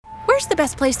Where's the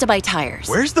best place to buy tires?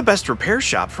 Where's the best repair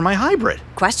shop for my hybrid?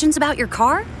 Questions about your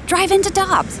car? Drive into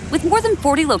Dobbs. With more than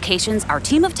 40 locations, our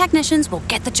team of technicians will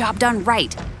get the job done right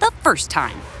the first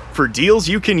time. For deals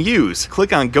you can use,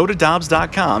 click on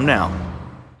gotodobbs.com now.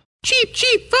 Cheap,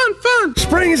 cheap, fun, fun.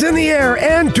 Spring is in the air,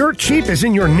 and Dirt Cheap is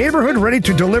in your neighborhood ready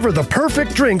to deliver the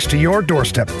perfect drinks to your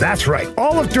doorstep. That's right.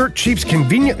 All of Dirt Cheap's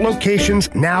convenient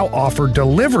locations now offer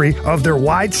delivery of their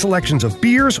wide selections of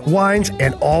beers, wines,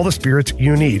 and all the spirits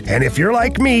you need. And if you're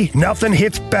like me, nothing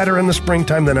hits better in the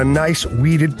springtime than a nice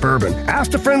weeded bourbon.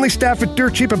 Ask the friendly staff at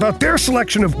Dirt Cheap about their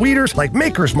selection of weeders like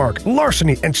Maker's Mark,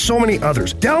 Larceny, and so many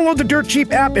others. Download the Dirt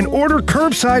Cheap app and order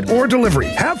curbside or delivery.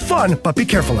 Have fun, but be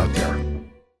careful out there.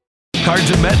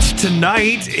 Cards and Mets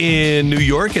tonight in New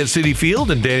York at Citi Field,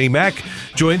 and Danny Mac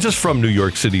joins us from New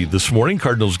York City this morning.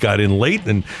 Cardinals got in late,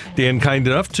 and Dan kind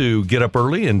enough to get up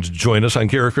early and join us on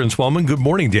Carricker and Smallman. Good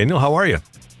morning, Daniel. How are you?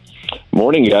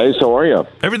 Morning, guys. How are you?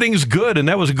 Everything's good, and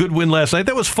that was a good win last night.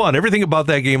 That was fun. Everything about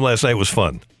that game last night was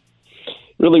fun.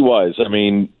 Really was. I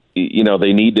mean, you know,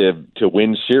 they need to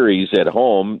win series at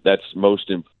home. That's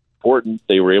most important.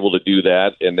 They were able to do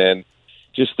that, and then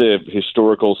just the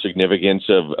historical significance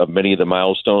of many of the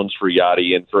milestones for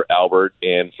Yadi and for Albert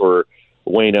and for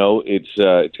Waino. It's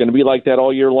going to be like that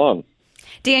all year long.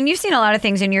 Dan, you've seen a lot of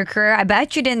things in your career. I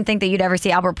bet you didn't think that you'd ever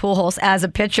see Albert Pujols as a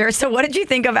pitcher. So what did you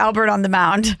think of Albert on the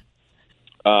mound?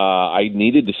 I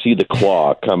needed to see the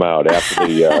claw come out after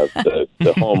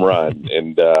the home run,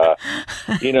 and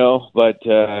but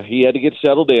he had to get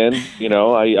settled in. You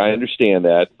know, I understand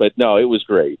that, but no, it was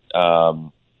great.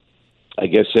 I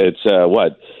guess it's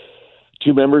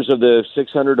two members of the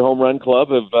 600 home run club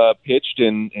have pitched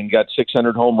and got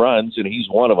 600 home runs, and he's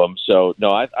one of them. So no,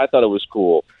 I thought it was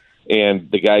cool, and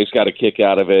the guys got a kick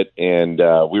out of it. And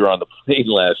we were on the plane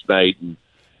last night, and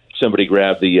somebody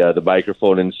grabbed the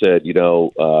microphone and said,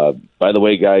 by the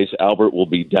way, guys, Albert will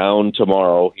be down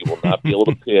tomorrow. He will not be able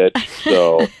to pitch.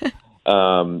 So,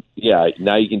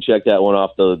 now you can check that one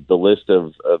off the list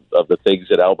of the things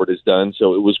that Albert has done.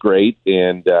 So it was great.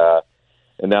 And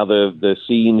now the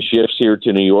scene shifts here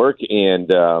to New York, and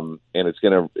it's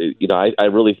going to, I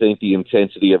really think the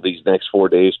intensity of these next 4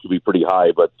 days could be pretty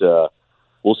high, but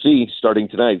we'll see. Starting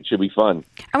tonight, it should be fun.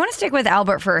 I want to stick with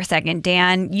Albert for a second.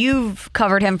 Dan, you've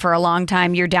covered him for a long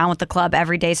time. You're down with the club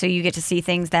every day, so you get to see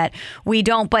things that we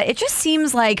don't. But it just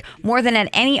seems like more than at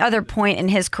any other point in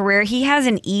his career, he has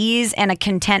an ease and a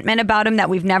contentment about him that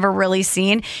we've never really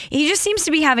seen. He just seems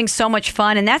to be having so much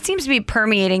fun, and that seems to be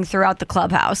permeating throughout the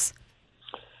clubhouse.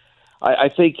 I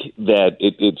think that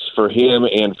it's for him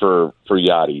and for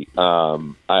Yadi.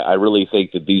 I really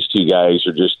think that these two guys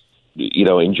are just,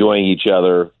 enjoying each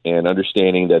other and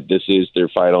understanding that this is their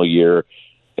final year,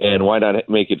 and why not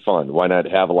make it fun? Why not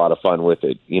have a lot of fun with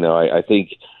it? I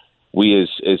think we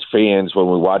as fans, when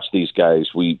we watch these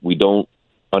guys, we don't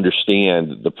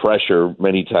understand the pressure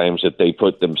many times that they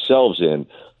put themselves in.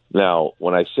 Now,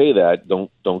 when I say that,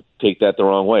 don't take that the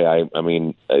wrong way. I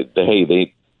mean,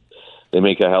 they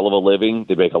make a hell of a living.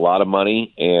 They make a lot of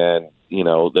money, and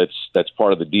that's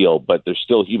part of the deal. But they're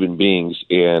still human beings,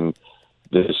 and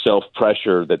the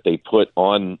self-pressure that they put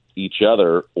on each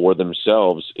other or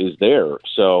themselves is there.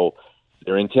 So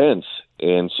they're intense.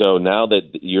 And so now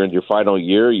that you're in your final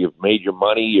year, you've made your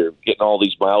money, you're getting all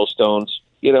these milestones,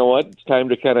 you know what? It's time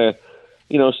to kind of,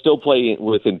 still play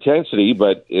with intensity,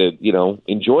 but,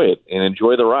 enjoy it and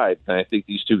enjoy the ride. And I think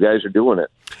these two guys are doing it.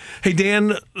 Hey,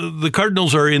 Dan, the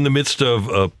Cardinals are in the midst of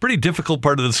a pretty difficult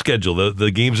part of the schedule.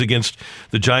 The games against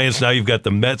the Giants, now you've got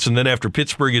the Mets, and then after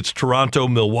Pittsburgh, it's Toronto,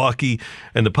 Milwaukee,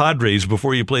 and the Padres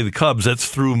before you play the Cubs. That's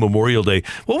through Memorial Day.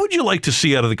 What would you like to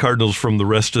see out of the Cardinals from the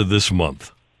rest of this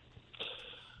month?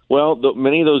 Well,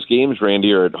 many of those games,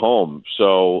 Randy, are at home.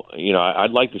 So,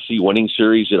 I'd like to see winning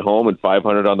series at home and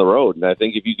 500 on the road. And I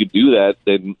think if you could do that,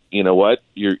 then you know what?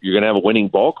 You're going to have a winning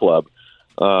ball club.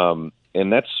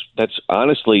 And that's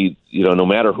honestly, no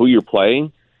matter who you're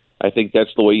playing, I think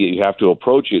that's the way you have to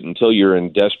approach it until you're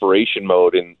in desperation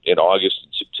mode in August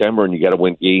and September, and you got to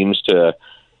win games to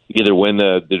either win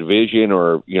the division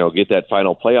or, get that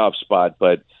final playoff spot.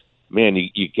 But man,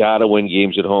 you got to win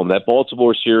games at home. That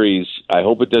Baltimore series, I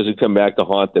hope it doesn't come back to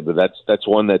haunt them, but that's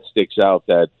one that sticks out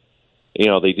that,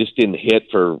 they just didn't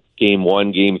hit for game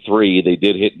 1, game 3. They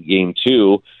did hit in game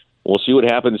 2. We'll see what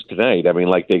happens tonight. I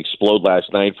mean, they explode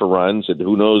last night for runs, and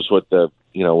who knows what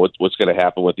what's going to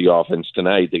happen with the offense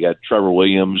tonight. They got Trevor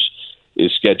Williams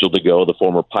is scheduled to go, the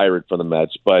former Pirate for the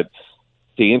Mets. But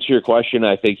to answer your question,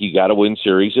 I think you got to win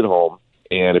series at home,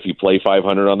 and if you play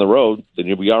 500 on the road, then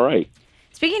you'll be all right.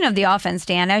 Speaking of the offense,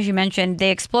 Dan, as you mentioned,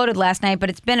 they exploded last night, but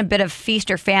it's been a bit of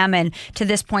feast or famine to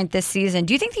this point this season.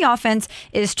 Do you think the offense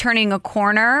is turning a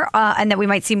corner and that we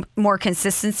might see more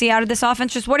consistency out of this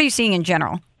offense? Just what are you seeing in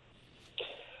general?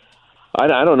 I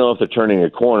don't know if they're turning a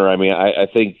corner. I mean, I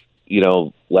think,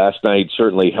 last night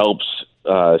certainly helps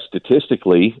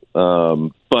statistically.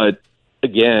 But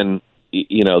again,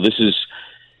 this is,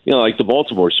 like the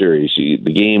Baltimore series.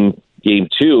 The game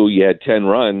 2, you had 10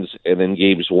 runs, and then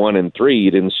games 1 and 3, you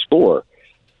didn't score.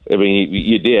 I mean,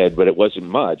 you did, but it wasn't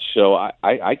much. So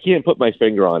I can't put my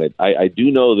finger on it. I do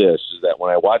know this, is that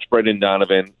when I watch Brendan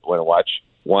Donovan, when I watch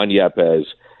Juan Yepes,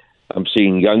 I'm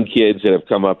seeing young kids that have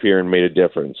come up here and made a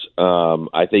difference.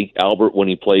 I think Albert, when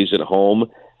he plays at home,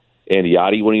 and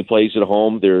Yadi, when he plays at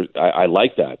home, I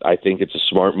like that. I think it's a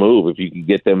smart move if you can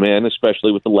get them in,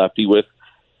 especially with the lefty with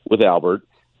Albert.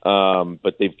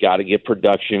 But they've got to get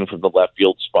production from the left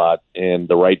field spot and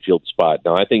the right field spot.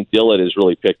 Now, I think Dillard has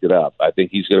really picked it up. I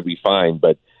think he's going to be fine.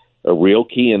 But a real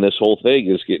key in this whole thing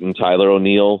is getting Tyler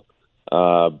O'Neill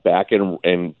back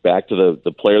and back to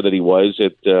the player that he was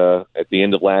at the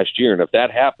end of last year. And if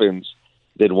that happens,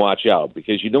 then watch out,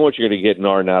 because you know what you're going to get in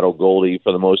Arenado, Goldie,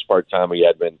 for the most part, Tommy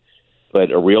Edman. But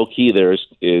a real key there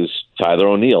is Tyler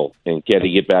O'Neill, and can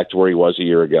he get back to where he was a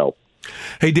year ago?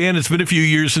 Hey, Dan, it's been a few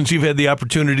years since you've had the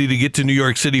opportunity to get to New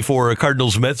York City for a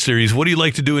Cardinals-Mets series. What do you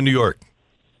like to do in New York?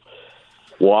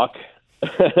 Walk.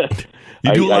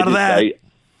 You do a lot of that?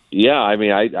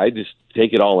 I just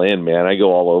take it all in, man. I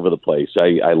go all over the place.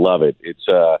 I love it. It's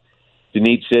a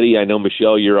neat city. I know,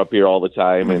 Michelle, you're up here all the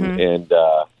time, and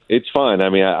it's fun. I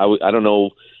mean, I don't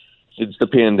know. Since the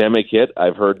pandemic hit,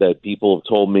 I've heard that people have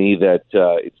told me that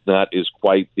it's not as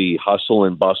quite the hustle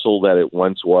and bustle that it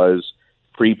once was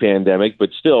pre-pandemic, but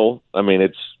still, I mean,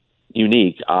 it's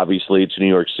unique. Obviously, it's New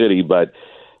York City, but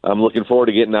I'm looking forward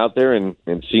to getting out there and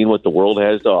seeing what the world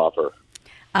has to offer.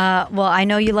 Well, I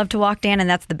know you love to walk, Dan, and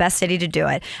that's the best city to do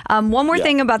it. One more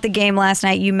thing about the game last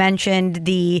night. You mentioned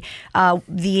the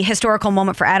historical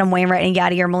moment for Adam Wainwright and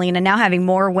Yadier Molina now having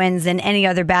more wins than any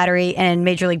other battery in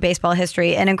Major League Baseball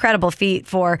history. An incredible feat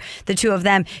for the two of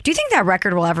them. Do you think that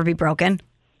record will ever be broken?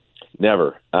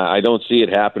 Never. I don't see it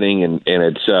happening, and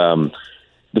it's the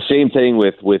same thing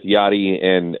with Yadi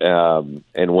and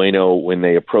Waino when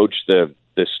they approach the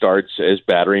starts as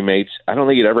battery mates. I don't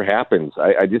think it ever happens.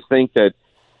 I just think that,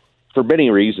 for many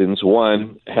reasons,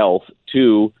 one, health,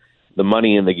 two, the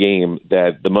money in the game,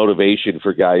 that the motivation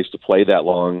for guys to play that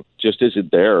long just isn't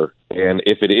there. And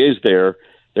if it is there,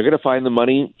 they're going to find the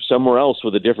money somewhere else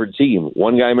with a different team.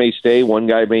 One guy may stay, one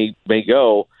guy may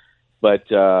go, but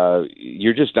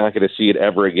you're just not going to see it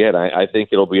ever again. I think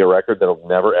it'll be a record that'll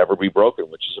never, ever be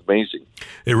broken, which is amazing.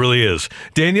 It really is.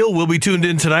 Daniel, we'll be tuned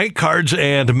in tonight, Cards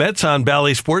and Mets on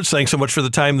Bally Sports. Thanks so much for the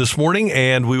time this morning,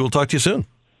 and we will talk to you soon.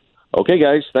 Okay,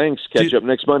 guys. Thanks. Catch up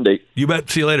next Monday. You bet.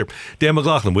 See you later. Dan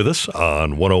McLaughlin with us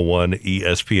on 101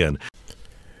 ESPN.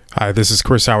 Hi, this is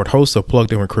Chris Howard, host of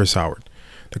Plugged In with Chris Howard.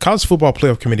 The College Football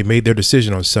Playoff Committee made their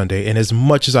decision on Sunday, and as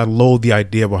much as I loathe the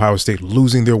idea of Ohio State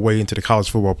losing their way into the College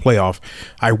Football Playoff,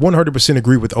 I 100%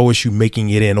 agree with OSU making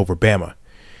it in over Bama.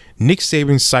 Nick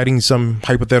Saban citing some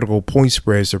hypothetical point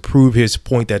spreads to prove his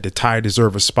point that the Tide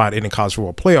deserve a spot in the College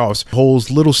Football Playoffs holds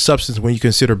little substance when you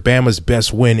consider Bama's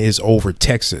best win is over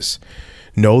Texas.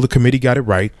 No, the committee got it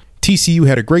right. TCU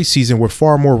had a great season with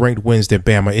far more ranked wins than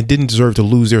Bama and didn't deserve to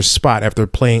lose their spot after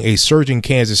playing a surging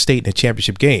Kansas State in a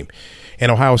championship game.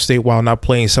 And Ohio State, while not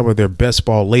playing some of their best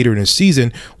ball later in the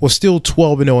season, was still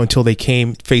 12-0 until they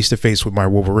came face-to-face with my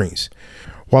Wolverines.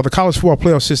 While the college football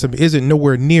playoff system isn't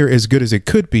nowhere near as good as it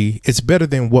could be, it's better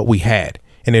than what we had.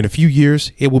 And in a few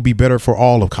years, it will be better for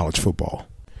all of college football.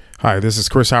 Hi, this is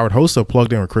Chris Howard, host of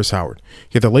Plugged In with Chris Howard.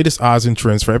 Get the latest odds and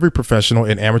trends for every professional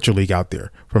and amateur league out there.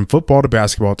 From football to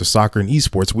basketball to soccer and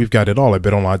esports, we've got it all at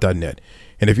betonline.net.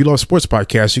 And if you love sports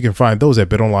podcasts, you can find those at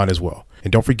BetOnline as well.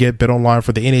 And don't forget BetOnline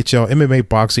for the NHL, MMA,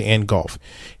 boxing, and golf.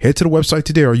 Head to the website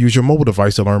today or use your mobile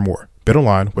device to learn more.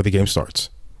 BetOnline, where the game starts.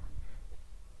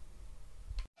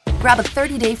 Grab a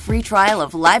 30-day free trial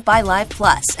of Live by Live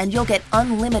Plus, and you'll get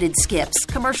unlimited skips,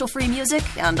 commercial-free music,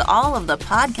 and all of the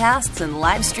podcasts and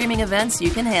live streaming events you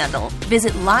can handle.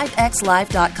 Visit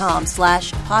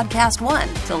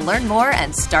livexlive.com/podcast1 to learn more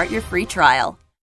and start your free trial.